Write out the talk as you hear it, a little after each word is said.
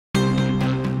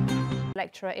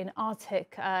lecturer in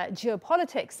Arctic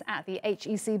geopolitics at the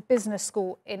HEC Business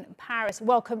School in Paris.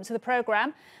 Welcome to the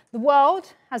programme. The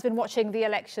world has been watching the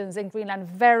elections in Greenland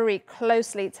very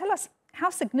closely. Tell us,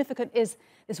 how significant is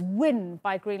this win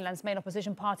by Greenland's main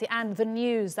opposition party and the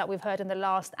news that we've heard in the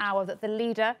last hour that the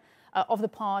leader of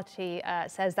the party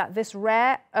says that this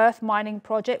rare earth mining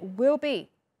project will be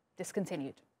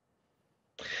discontinued?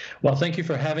 Well, thank you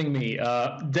for having me.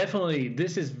 Definitely,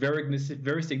 this is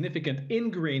very significant in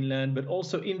Greenland, but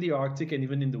also in the Arctic and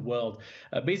even in the world.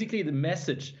 Basically, the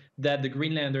message that the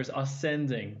Greenlanders are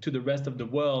sending to the rest of the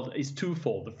world is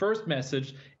twofold. The first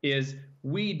message is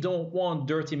we don't want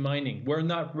dirty mining. We're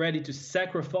not ready to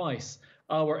sacrifice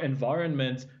our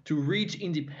environment to reach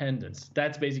independence.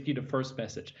 That's basically the first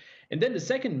message. And then the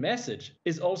second message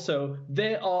is also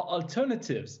there are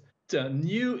alternatives.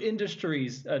 New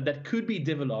industries that could be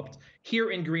developed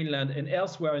here in Greenland and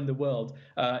elsewhere in the world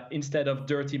instead of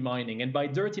dirty mining. And by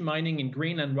dirty mining in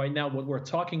Greenland right now, what we're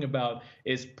talking about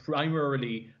is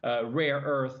primarily rare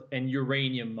earth and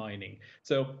uranium mining.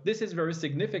 So this is very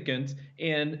significant,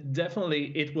 and definitely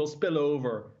it will spill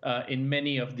over in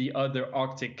many of the other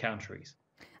Arctic countries.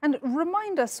 And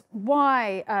remind us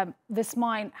why this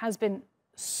mine has been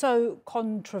so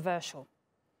controversial.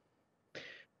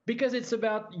 Because it's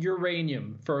about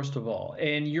uranium, first of all.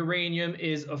 And uranium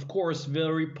is, of course,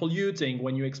 very polluting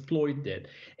when you exploit it.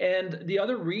 And the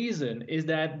other reason is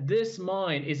that this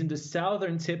mine is in the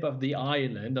southern tip of the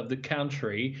island, of the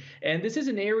country. And this is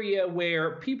an area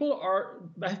where people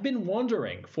have been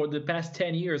wondering for the past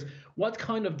 10 years, what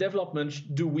kind of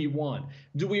development do we want?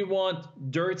 Do we want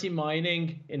dirty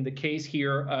mining, in the case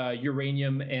here,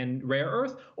 uranium and rare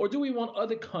earth? Or do we want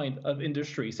other kind of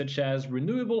industry, such as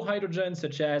renewable hydrogen,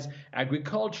 such as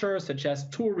agriculture, such as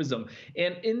tourism?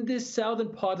 And in this southern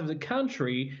part of the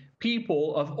country,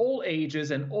 people of all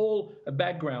ages and all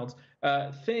backgrounds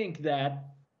think that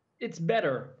it's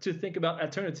better to think about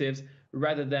alternatives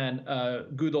rather than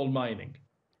good old mining.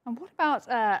 And what about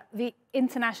the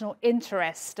international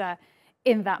interest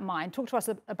in that mine? Talk to us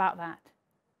about that.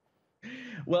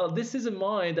 Well, this is a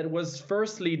mine that was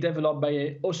firstly developed by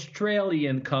an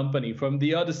Australian company from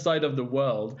the other side of the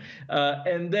world.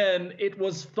 And then it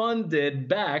was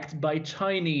backed by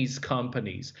Chinese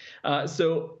companies.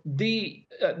 So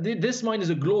this mine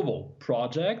is a global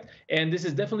project. And this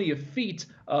is definitely a feat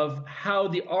of how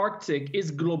the Arctic is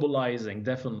globalizing,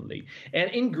 definitely. And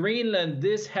in Greenland,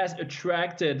 this has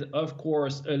attracted, of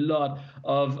course, a lot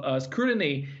of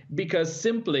scrutiny because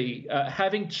simply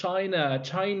having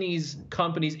Chinese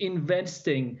companies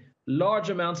investing large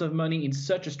amounts of money in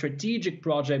such a strategic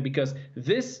project, because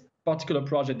this particular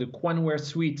project, the Quanware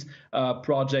Suite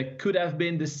project, could have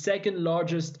been the second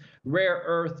largest rare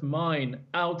earth mine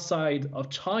outside of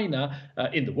China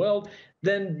in the world,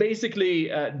 then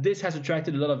basically this has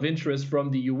attracted a lot of interest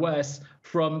from the US,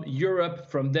 from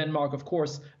Europe, from Denmark, of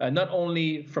course, not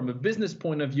only from a business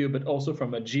point of view, but also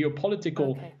from a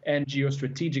geopolitical and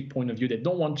geostrategic point of view. They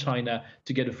don't want China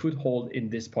to get a foothold in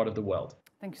this part of the world.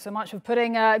 Thank you so much for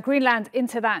putting Greenland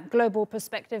into that global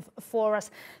perspective for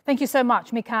us. Thank you so much,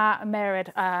 Mikaa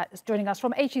Mered, joining us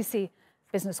from HEC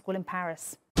Business School in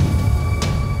Paris.